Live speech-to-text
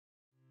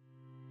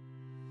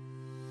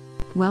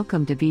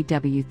Welcome to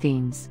VW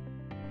Themes.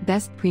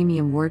 Best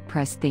Premium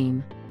WordPress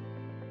Theme.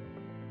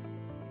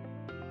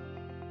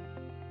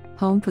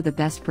 Home for the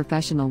best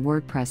professional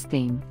WordPress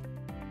theme.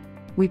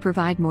 We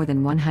provide more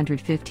than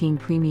 115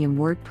 premium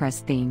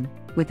WordPress theme,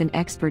 with an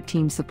expert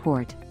team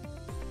support.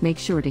 Make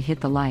sure to hit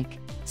the like,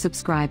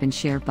 subscribe and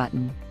share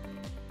button.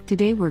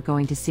 Today we're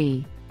going to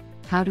see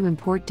how to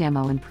import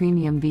demo and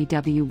premium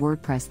VW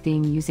WordPress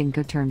theme using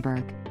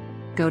Guternberg.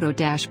 Go to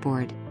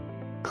Dashboard.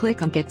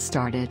 Click on Get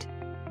Started.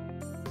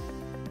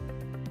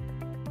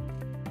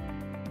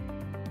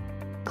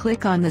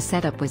 Click on the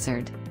Setup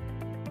Wizard.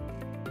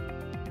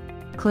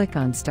 Click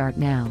on Start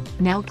Now.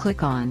 Now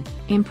click on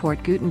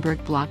Import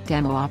Gutenberg Block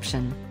Demo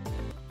option.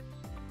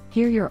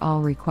 Here your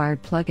all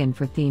required plugin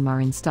for theme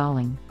are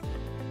installing.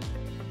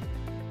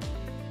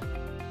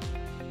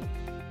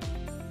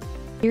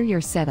 Here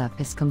your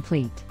setup is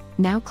complete.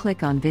 Now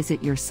click on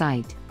Visit your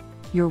site.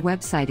 Your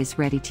website is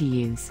ready to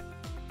use.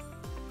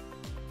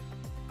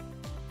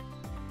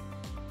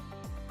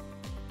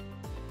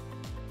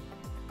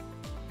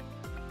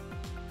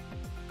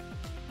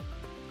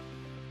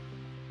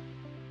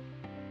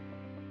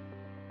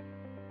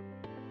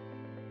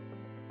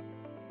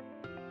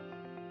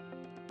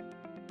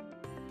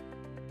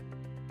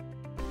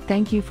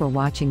 Thank you for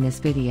watching this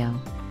video.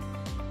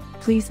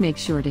 Please make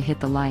sure to hit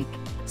the like,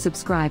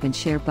 subscribe and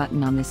share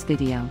button on this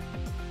video.